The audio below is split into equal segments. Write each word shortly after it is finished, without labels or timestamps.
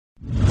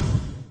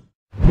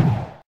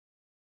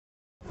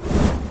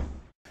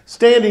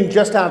Standing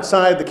just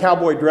outside the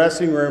Cowboy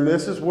dressing room,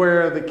 this is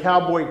where the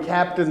Cowboy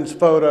captain's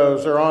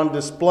photos are on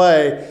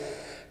display.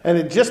 And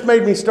it just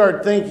made me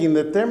start thinking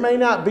that there may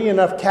not be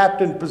enough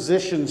captain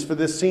positions for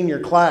this senior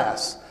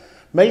class.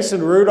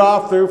 Mason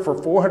Rudolph threw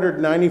for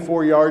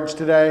 494 yards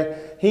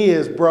today. He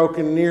has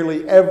broken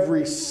nearly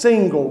every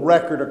single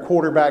record a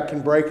quarterback can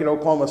break at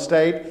Oklahoma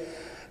State.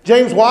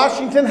 James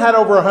Washington had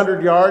over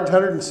 100 yards,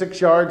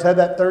 106 yards, had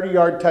that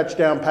 30-yard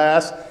touchdown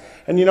pass.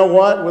 And you know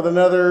what? With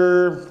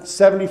another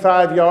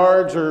 75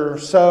 yards or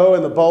so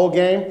in the bowl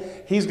game,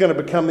 he's going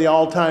to become the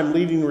all-time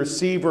leading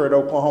receiver at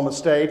Oklahoma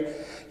State.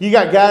 You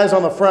got guys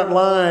on the front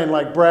line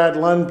like Brad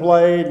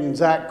Lundblade and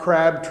Zach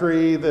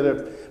Crabtree that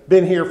have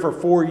been here for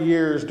 4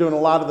 years doing a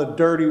lot of the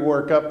dirty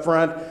work up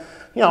front.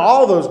 You know,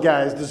 all those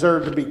guys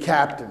deserve to be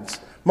captains.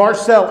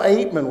 Marcell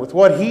Ateman, with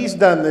what he's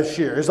done this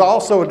year, is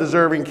also a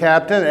deserving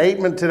captain.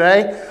 Ateman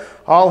today,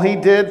 all he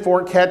did,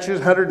 4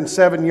 catches,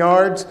 107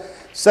 yards,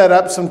 set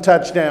up some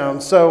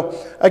touchdowns. So,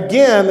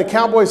 again, the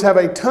Cowboys have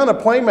a ton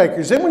of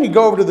playmakers. Then when you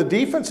go over to the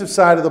defensive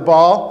side of the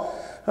ball,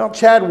 well,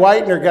 Chad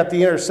Whitener got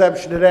the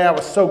interception today. I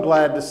was so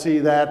glad to see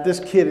that. This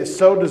kid is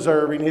so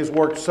deserving. He's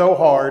worked so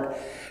hard.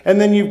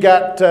 And then you've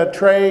got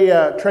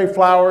Trey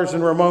Flowers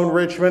and Ramon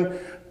Richmond,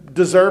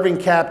 deserving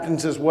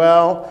captains as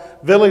well.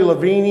 Billy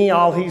Lavini,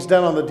 all he's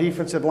done on the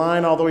defensive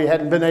line, although he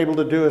hadn't been able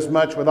to do as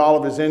much with all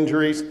of his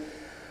injuries.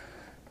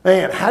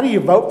 Man, how do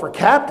you vote for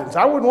captains?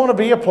 I wouldn't want to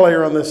be a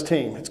player on this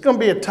team. It's going to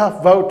be a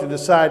tough vote to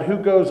decide who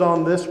goes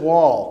on this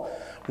wall.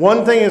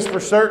 One thing is for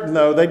certain,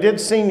 though, they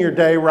did senior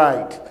day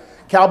right.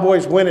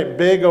 Cowboys win it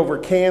big over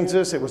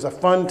Kansas. It was a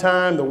fun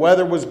time. The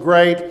weather was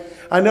great.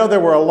 I know there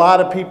were a lot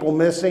of people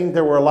missing.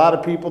 There were a lot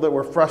of people that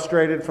were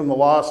frustrated from the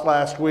loss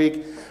last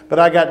week. But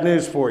I got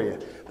news for you.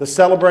 The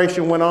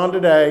celebration went on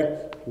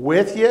today,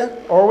 with you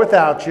or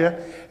without you.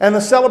 And the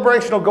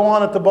celebration will go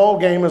on at the bowl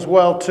game as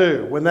well,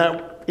 too, when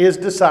that is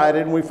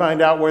decided and we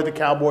find out where the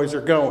Cowboys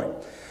are going.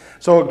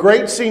 So a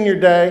great senior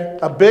day,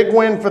 a big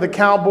win for the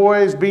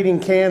Cowboys, beating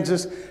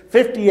Kansas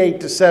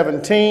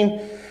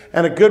 58-17,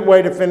 and a good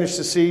way to finish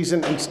the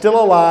season and still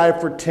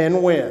alive for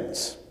 10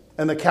 wins.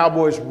 And the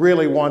Cowboys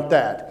really want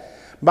that.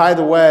 By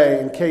the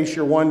way, in case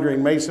you're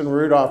wondering, Mason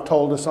Rudolph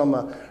told us on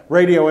the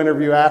radio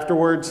interview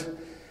afterwards,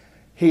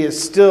 he is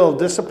still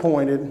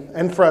disappointed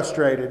and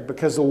frustrated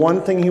because the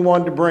one thing he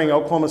wanted to bring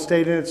Oklahoma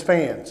State and its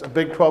fans, a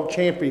Big 12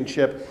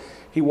 championship,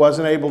 he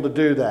wasn't able to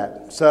do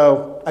that.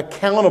 So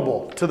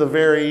accountable to the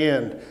very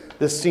end,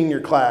 this senior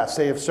class.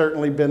 They have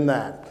certainly been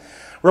that.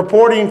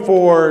 Reporting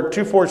for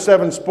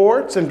 247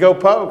 Sports and Go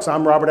Pokes,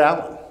 I'm Robert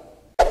Allen.